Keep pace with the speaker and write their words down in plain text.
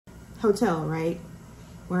hotel, right?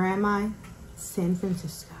 Where am I? San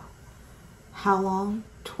Francisco. How long?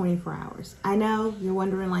 24 hours. I know you're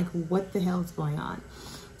wondering like what the hell is going on.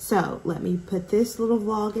 So let me put this little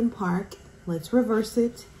vlog in park. Let's reverse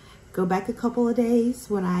it. Go back a couple of days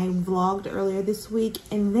when I vlogged earlier this week,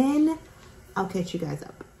 and then I'll catch you guys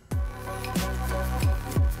up.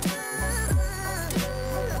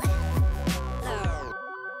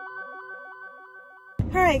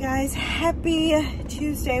 Alright guys, happy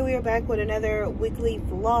Tuesday. We are back with another weekly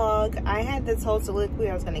vlog. I had this whole soliloquy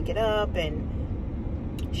I was going to get up and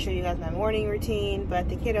show you guys my morning routine, but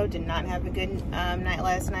the kiddo did not have a good night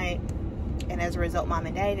last night, and as a result mom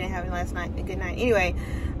and dad didn't have a good night. Anyway,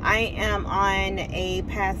 I am on a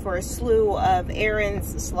path for a slew of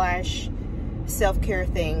errands slash self-care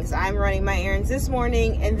things. I'm running my errands this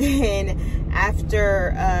morning, and then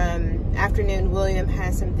after afternoon William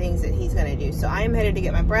has some things that he's gonna do. So I am headed to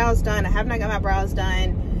get my brows done. I have not got my brows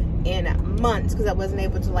done in months because I wasn't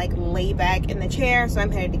able to like lay back in the chair, so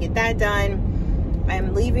I'm headed to get that done.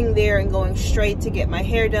 I'm leaving there and going straight to get my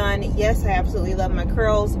hair done. Yes, I absolutely love my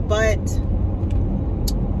curls, but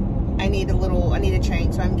I need a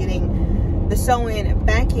change. So I'm getting the sew-in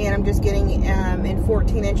back in. I'm just getting in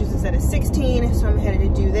 14 inches instead of 16, so I'm headed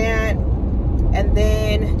to do that. And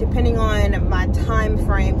then depending on my time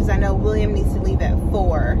frame, because I know William needs to leave at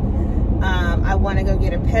 4, I want to go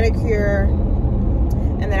get a pedicure,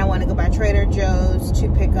 and then I want to go by Trader Joe's to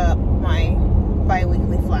pick up my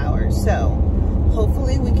bi-weekly flowers. So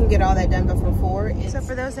hopefully we can get all that done before 4. So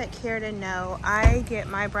for those that care to know, I get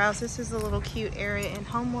my brows, this is a little cute area in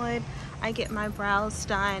Homewood. I get my brows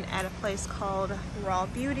done at a place called Raw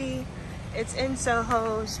Beauty. It's in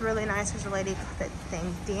Soho. It's really nice. There's a lady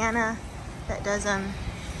named Deanna that does them,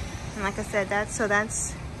 and like I said, that's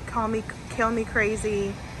Kill Me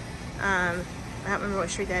Crazy. I don't remember what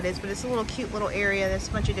street that is, but it's a little cute little area. There's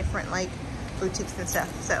a bunch of different like boutiques and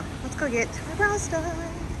stuff. So let's go get my brows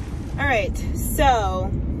done. All right, so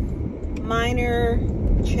minor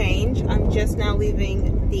change. I'm just now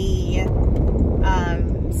leaving the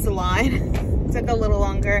salon. Took a little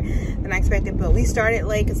longer than I expected, but we started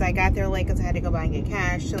late because I got there late because I had to go by and get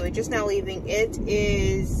cash. So we're just now leaving. It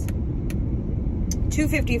is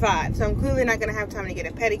 2:55, so I'm clearly not going to have time to get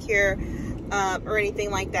a pedicure or anything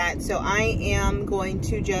like that. So I am going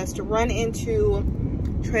to just run into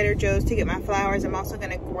Trader Joe's to get my flowers. I'm also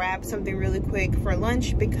going to grab something really quick for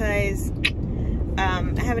lunch because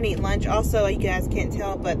I haven't eaten lunch. Also, you guys can't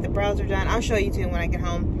tell, but the brows are done. I'll show you too when I get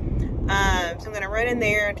home. So I'm going to run in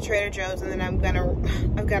there to Trader Joe's, and then I've got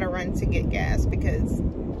to run to get gas because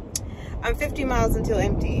I'm 50 miles until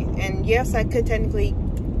empty. And yes, I could technically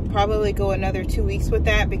probably go another 2 weeks with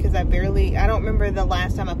that because I don't remember the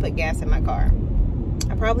last time I put gas in my car.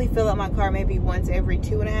 I probably fill up my car maybe once every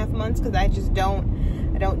 2.5 months because I just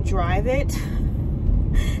don't drive it.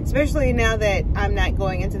 Especially now that I'm not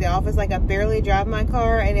going into the office. Like, I barely drive my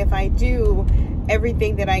car, and if I do,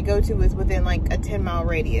 everything that I go to is within like a 10-mile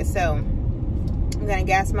radius. So I'm gonna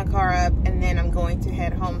gas my car up, and then I'm going to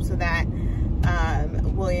head home so that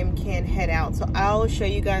William can head out. So I'll show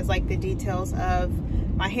you guys like the details of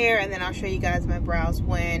my hair, and then I'll show you guys my brows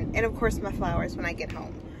and of course my flowers when I get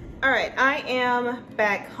home. All right, I am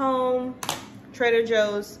back home. Trader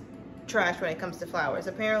Joe's trash when it comes to flowers.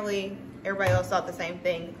 Apparently everybody else thought the same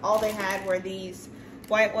thing. All they had were these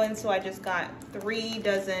white ones, so I just got 3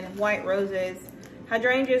 dozen white roses.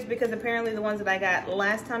 Hydrangeas, because apparently the ones that I got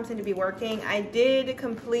last time seem to be working. I did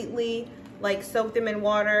completely like soak them in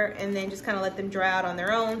water and then just kind of let them dry out on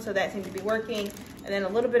their own, so that seemed to be working. And then a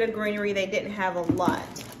little bit of greenery. They didn't have a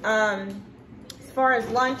lot. As far as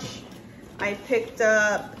lunch, I picked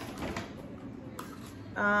up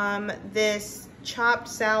this chopped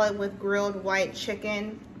salad with grilled white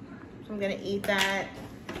chicken. So I'm gonna eat that.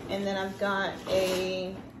 And then I've got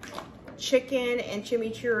a chicken and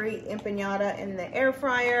chimichurri empanada in the air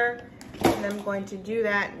fryer. And I'm going to do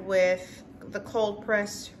that with the cold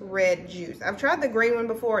pressed red juice. I've tried the green one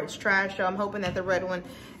before, it's trash, so I'm hoping that the red one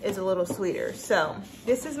is a little sweeter. So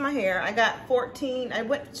this is my hair. I got 14. I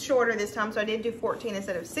went shorter this time, so I did do 14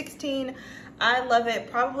 instead of 16. I love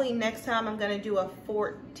it. Probably next time I'm gonna do a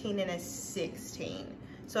 14 and a 16.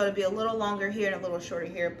 So it'll be a little longer here and a little shorter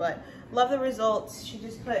here, but love the results. She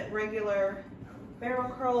just put regular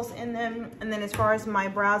barrel curls in them. And then as far as my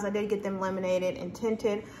brows, I did get them laminated and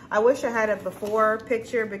tinted. I wish I had a before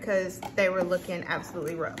picture because they were looking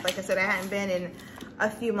absolutely rough. Like I said, I hadn't been in a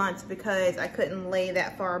few months because I couldn't lay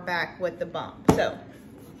that far back with the bump. So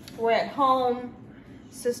we're at home.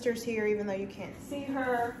 Sister's here, even though you can't see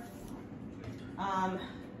her.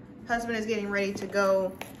 Husband is getting ready to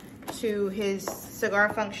go to his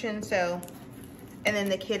cigar function, so and then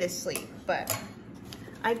the kid is asleep. But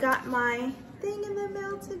I got my thing in the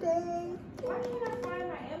mail today. Why can't I find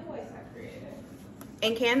my invoice I created?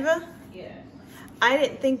 In Canva? Yeah. I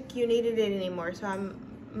didn't think you needed it anymore, so I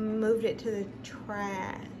moved it to the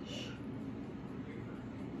trash.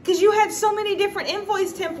 Because you had so many different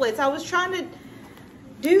invoice templates. I was trying to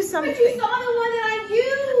do something. But you saw the one that I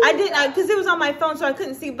used. I didn't, because it was on my phone, so I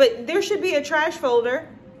couldn't see. But there should be a trash folder.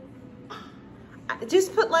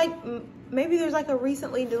 Just put like, maybe there's like a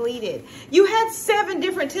recently deleted. You had 7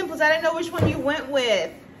 different templates. I didn't know which one you went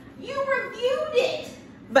with. You reviewed it.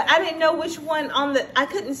 But I didn't know which one on the, I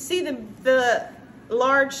couldn't see the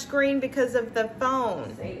large screen because of the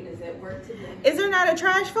phone. Satan is at work today. Is there not a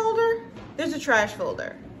trash folder? There's a trash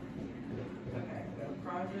folder. Okay, so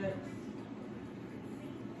projects,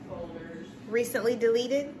 folders. Recently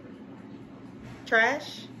deleted?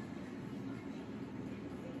 Trash?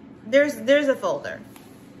 There's a folder.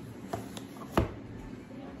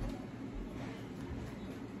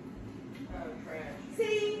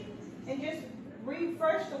 See, and just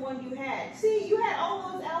refresh the one you had. See, you had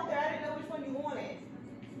all those out there. I didn't know which one you wanted.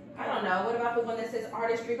 I don't know. What about the one that says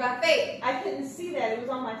Artistry by Faith? I couldn't see that. It was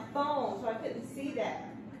on my phone, so I couldn't see that.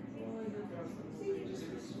 See, you just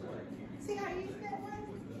restored. See how you use that one?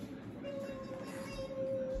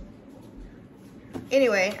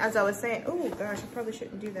 Anyway, as I was saying, oh gosh, I probably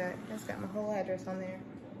shouldn't do that. That's got my whole address on there.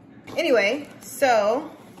 Anyway, so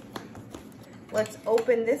let's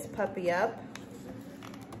open this puppy up.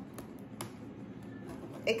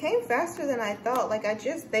 It came faster than I thought. Like I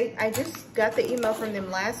just got the email from them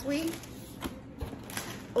last week.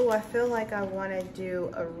 Oh, I feel like I want to do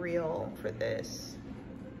a reel for this.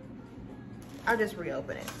 I'll just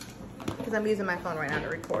reopen it because I'm using my phone right now to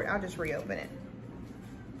record. I'll just reopen it.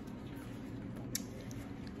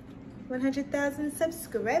 100,000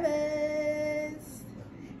 subscribers.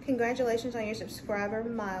 Congratulations on your subscriber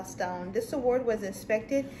milestone. This award was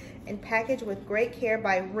inspected and packaged with great care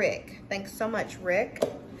by Rick. Thanks so much, Rick.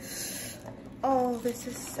 Oh, this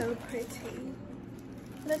is so pretty.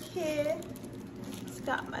 Look here. It's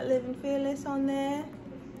got my LivinFearless on there.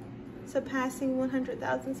 Surpassing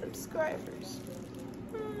 100,000 subscribers.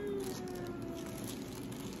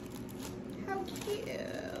 How cute.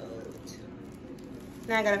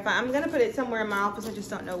 Now I gotta find, I'm gonna put it somewhere in my office. I just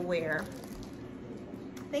don't know where.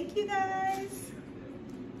 Thank you guys.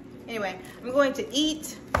 Anyway, I'm going to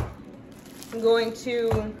eat. I'm going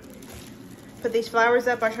to put these flowers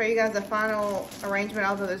up. I'll show you guys the final arrangement,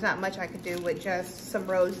 although there's not much I could do with just some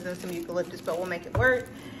roses and some eucalyptus, but we'll make it work.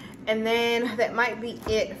 And then that might be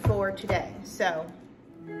it for today. So.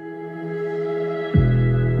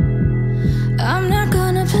 I'm not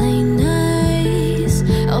gonna play nice.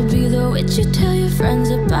 I'll be the witch you tell your friends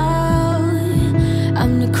about.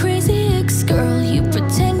 I'm the crazy ex-girl you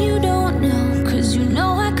pretend you don't know, 'cause you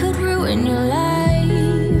know I could ruin your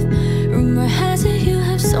life. Rumor has it you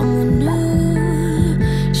have someone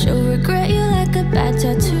new. She'll regret you like a bad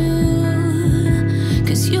tattoo,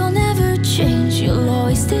 'cause you'll never change, you'll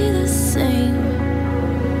always stay the same.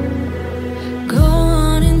 Go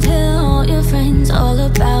on and tell all your friends all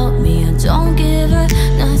about me. I don't give a,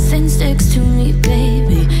 nothing sticks to me,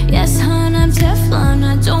 baby. Yes, hon, I'm Teflon,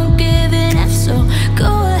 I don't give an F, so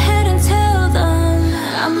go ahead and tell them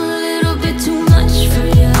I'm a little bit too much for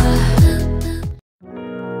ya.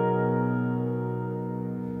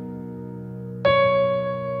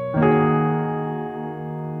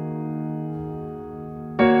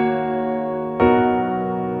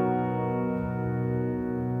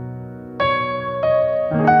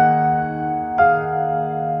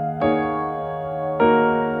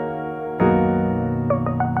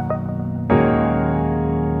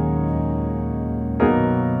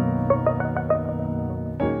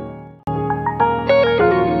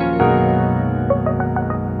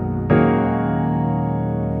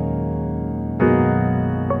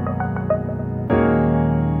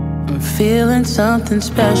 Feeling something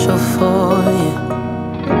special for you,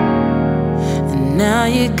 and now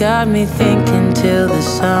you got me thinking till the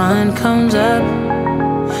sun comes up.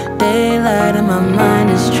 Daylight and my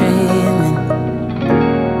mind is dreaming,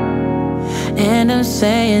 and I'm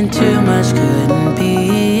saying too much couldn't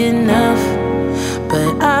be enough.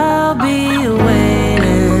 But I'll be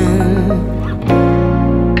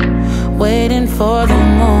waiting for the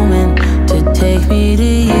moment to take me to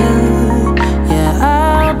you. Yeah,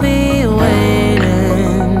 I'll be waiting.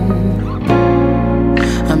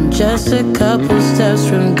 I'm just a couple steps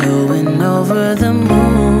from going over the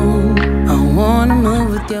moon. I wanna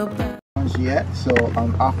move with your Yet, So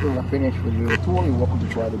after we're finished with the tour, you're welcome to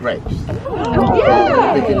try the grapes.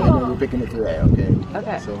 We're picking it today, okay?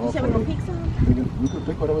 Okay. So hopefully we can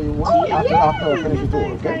pick whatever you want after we finish the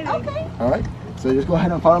tour, okay? Okay. All right. So just go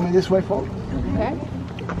ahead and follow me this way, folks. Okay.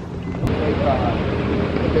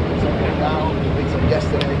 Picking some right now. We picked some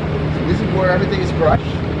yesterday. So this is where everything is crushed.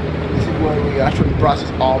 This is where we actually process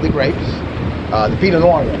all the grapes. The Pinot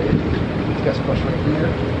Noir, that is. It gets crushed right here.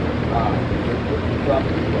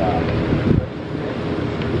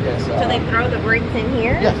 So they throw the grapes in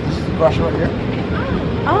here? Yes, this is the crusher right here.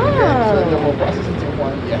 Oh. Okay, so the whole process until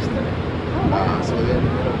one yesterday. So then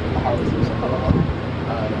harvesting some of them.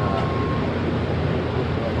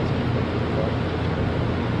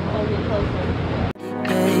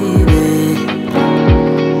 Baby,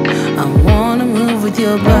 I wanna move with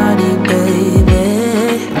your body,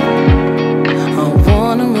 baby. I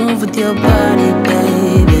wanna move with your body,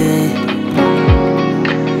 baby.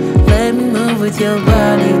 Let me move with your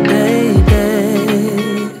body, baby.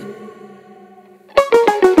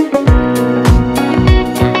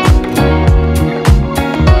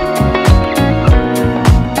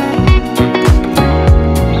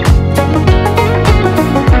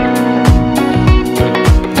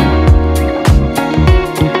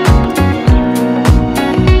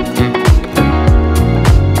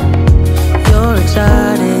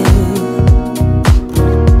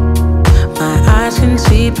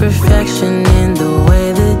 Perfection in the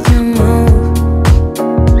way that you move.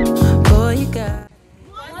 Boy, you got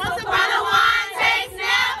Once upon a wine takes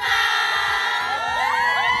never.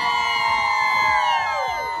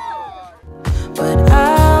 but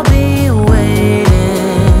I'll be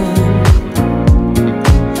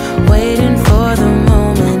waiting for the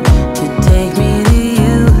moment to take me to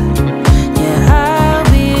you. Yeah, I'll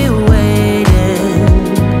be waiting.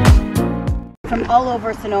 From all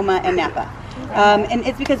over Sonoma and Napa. And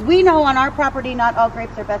it's because we know on our property not all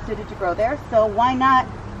grapes are best suited to grow there, so why not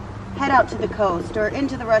head out to the coast or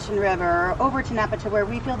into the Russian River or over to Napa to where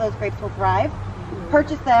we feel those grapes will thrive,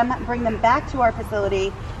 purchase them, bring them back to our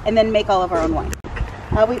facility, and then make all of our own wine.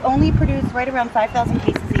 We only produce right around 5,000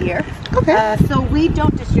 cases a year, so we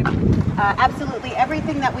don't distribute. Absolutely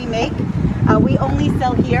everything that we make, we only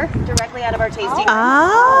sell here directly out of our tasting room.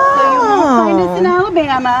 So you won't find us in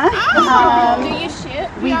Alabama. Do you ship?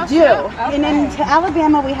 We do. Okay. And into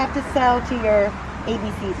Alabama, we have to sell to your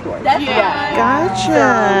ABC stores. That's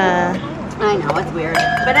Gotcha. I know, it's weird.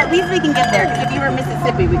 But at least we can get there, because if you were in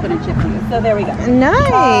Mississippi, we couldn't ship to you. So there we go.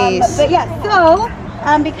 Nice. But yeah, so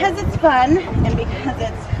because it's fun and because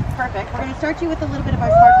it's perfect, we're going to start you with a little bit of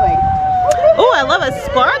our sparkling. Oh, I love a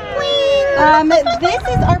sparkling. This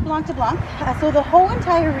is our Blanc de Blanc. So the whole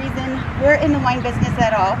entire reason we're in the wine business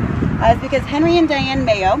at all is because Henry and Diane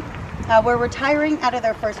Mayo were retiring out of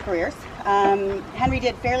their first careers. Henry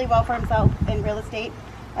did fairly well for himself in real estate.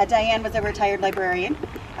 Diane was a retired librarian.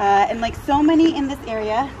 And like so many in this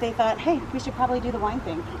area, they thought, hey, we should probably do the wine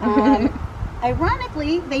thing.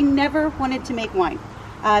 Ironically, they never wanted to make wine.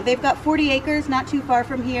 They've got 40 acres not too far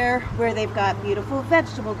from here where they've got beautiful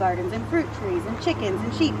vegetable gardens and fruit trees and chickens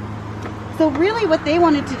and sheep. So really what they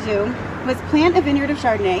wanted to do was plant a vineyard of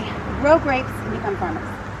Chardonnay, grow grapes, and become farmers.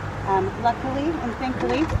 Luckily and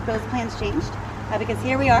thankfully, those plans changed because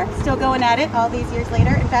here we are, still going at it all these years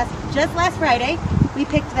later. In fact, just last Friday, we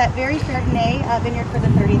picked that very Chardonnay vineyard for the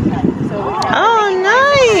 30th time. So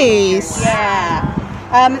Nice. Yeah.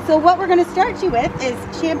 So what we're going to start you with is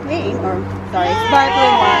champagne, or sorry,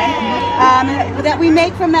 sparkling wine that we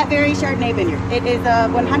make from that very Chardonnay vineyard. It is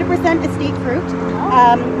 100% estate fruit.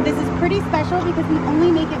 This is pretty special because we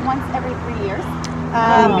only make it once every 3 years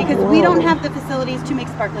because we don't have the facilities to make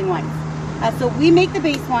sparkling wines. So we make the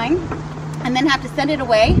base wine and then have to send it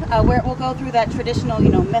away where it will go through that traditional,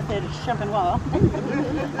 method champenois.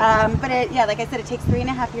 But yeah, like I said, it takes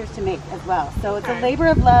 3.5 years to make as well. So it's a labor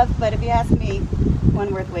of love, but if you ask me, one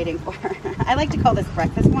worth waiting for. I like to call this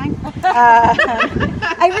breakfast wine.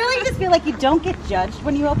 I really just feel like you don't get judged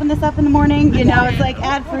when you open this up in the morning. It's like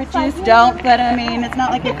add fruit juice, don't. But I mean, it's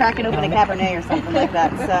not like you're cracking open a Cabernet or something like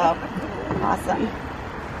that. So awesome.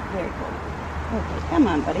 Very cool. Okay, come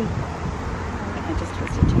on, buddy. I just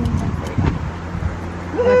twisted too many times. There we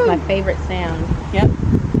go. That's my favorite sound. Yep.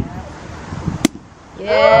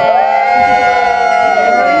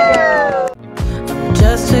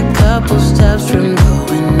 Just a couple steps from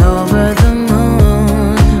going over the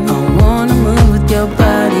moon. I wanna move with your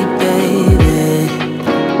body, baby.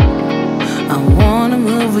 I wanna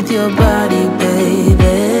move with your body,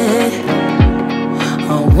 baby.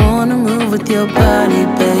 I wanna move with your body,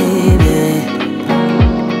 baby.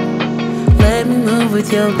 Let me move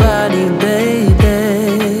with your body,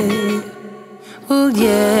 baby. Oh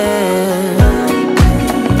yeah.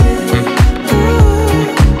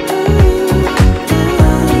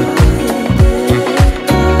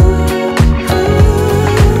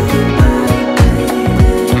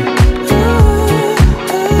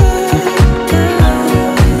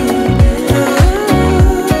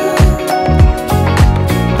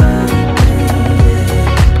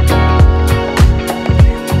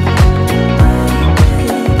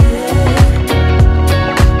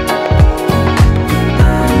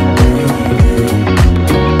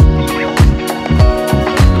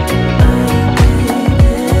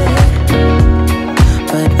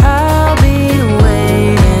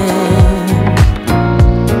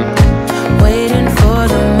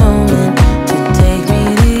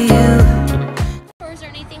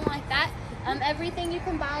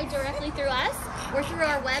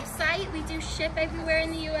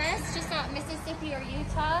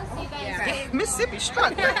 Mississippi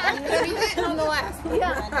struck. On the last.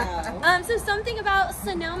 Yeah. So something about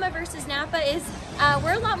Sonoma versus Napa is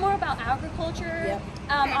we're a lot more about agriculture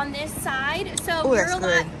on this side. So we're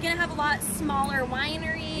gonna have a lot smaller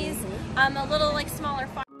wineries, a little like smaller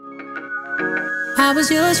farms. I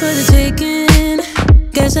was yours for the taking.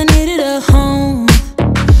 Guess I needed a home,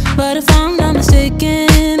 but if I'm not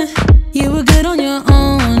mistaken, you were good on your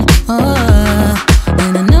own.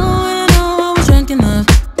 And I know I was drunk enough.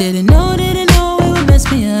 Didn't know it would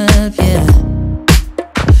mess me up, yeah.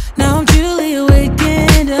 Now I'm truly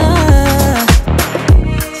awakened up.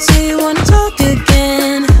 Say you wanna talk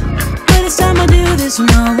again, but it's time I do this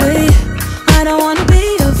my way. I don't wanna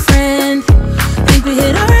be your friend. Think we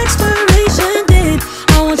hit our expiration date.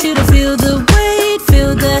 I want you to feel the weight,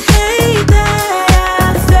 feel the hate that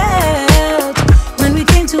I felt when we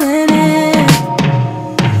came to an end.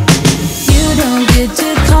 You don't get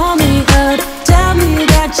to call me up, tell me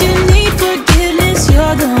that you need forgiveness.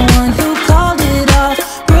 You're the one who called it off,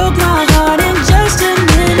 broke my heart in just a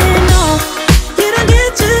minute. No, you don't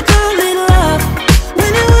get to call it love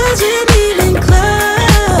when it wasn't even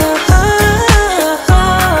close.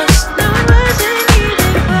 No, it wasn't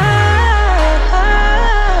even close.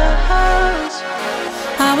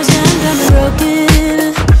 I was young, dumb, and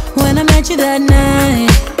broken when I met you that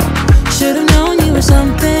night. Should've known you were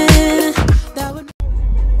something that would.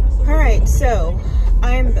 Alright, so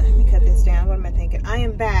let me cut this down. What am I thinking? I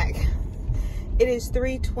am back. It is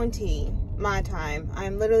 3:20 my time.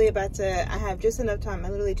 I'm literally about to, I have just enough time. I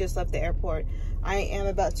literally just left the airport. I am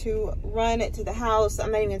about to run to the house.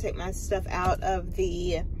 I'm not even gonna take my stuff out of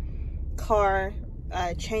the car,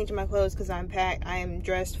 change my clothes because I'm packed. I am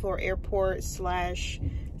dressed for airport /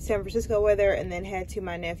 San Francisco weather, and then head to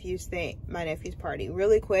my nephew's party.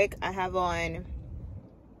 Really quick, I have on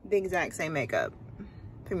the exact same makeup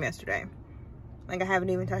from yesterday. Like, I haven't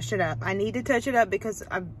even touched it up. I need to touch it up because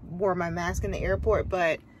I wore my mask in the airport,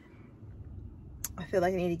 but I feel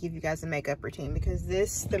like I need to give you guys a makeup routine because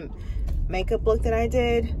the makeup look that I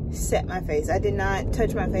did set my face. I did not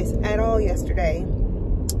touch my face at all yesterday.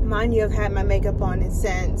 Mind you, I've had my makeup on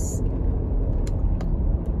since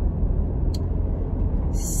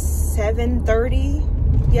 7:30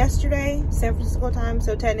 yesterday, San Francisco time,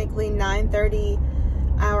 so technically 9:30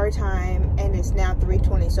 our time, and it's now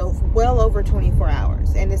 3:20, so well over 24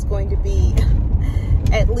 hours, and it's going to be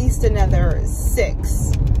at least another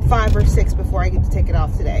 5 or 6 before I get to take it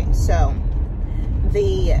off today. So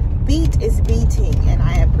the beat is beating, and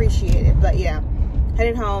I appreciate it. But yeah,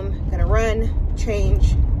 headed home, gonna run,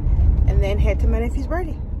 change, and then head to my nephew's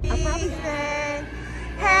birthday. I probably said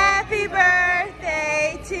happy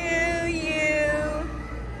birthday to you.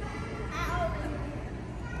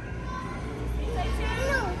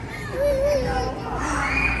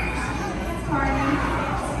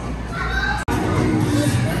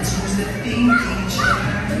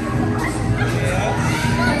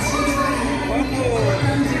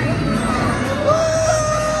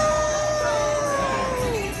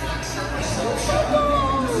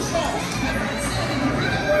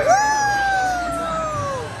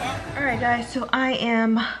 Alright guys, so I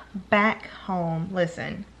am back home.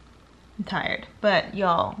 Listen, I'm tired, but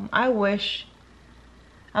y'all, I wish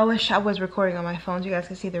I was recording on my phone so you guys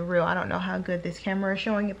can see the real. I don't know how good this camera is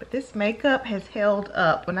showing it, but this makeup has held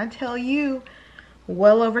up. When I tell you,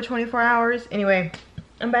 well over 24 hours. Anyway,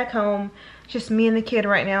 I'm back home. Just me and the kid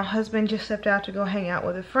right now. Husband just stepped out to go hang out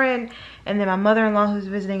with a friend. And then my mother-in-law who's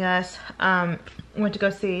visiting us went to go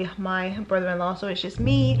see my brother-in-law. So it's just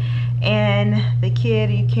me and the kid.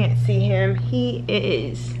 You can't see him. He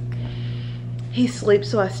sleeps,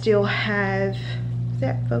 so I still have, is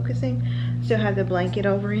that focusing? Still have the blanket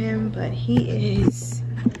over him, but he is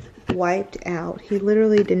wiped out. He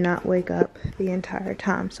literally did not wake up the entire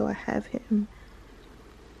time, so I have him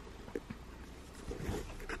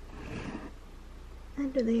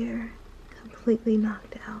under there, completely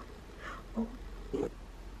knocked out. Oh,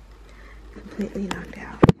 completely knocked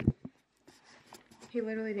out. He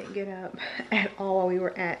literally didn't get up at all while we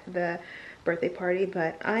were at the birthday party,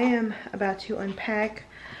 but I am about to unpack.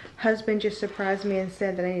 Husband just surprised me and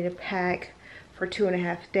said that I need to pack for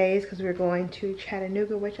 2.5 days because we're going to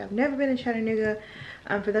Chattanooga, which I've never been to Chattanooga.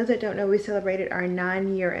 For those that don't know, we celebrated our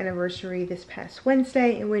 9-year anniversary this past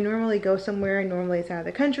Wednesday, and we normally go somewhere. Normally it's out of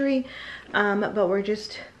the country, but we're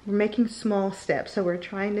making small steps. So we're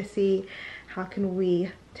trying to see how can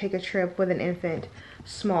we take a trip with an infant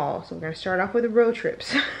small. So we're going to start off with the road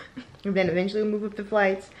trips, and then eventually we'll move up the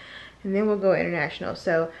flights, and then we'll go international.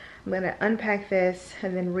 So I'm going to unpack this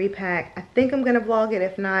and then repack. I think I'm going to vlog it.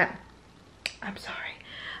 If not, I'm sorry.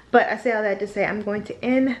 But I say all that to say I'm going to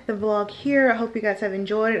end the vlog here. I hope you guys have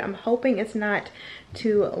enjoyed it. I'm hoping it's not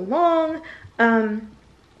too long.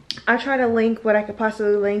 I'll try to link what I could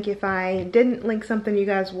possibly link. If I didn't link something, you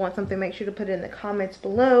guys want something, make sure to put it in the comments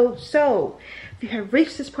below. So if you have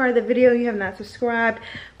reached this part of the video, you have not subscribed,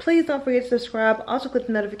 please don't forget to subscribe. Also click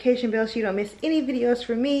the notification bell so you don't miss any videos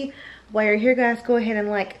from me. While you're here, guys, go ahead and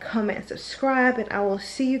like, comment, and subscribe, and I will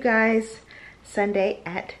see you guys Sunday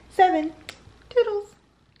at 7. Toodles.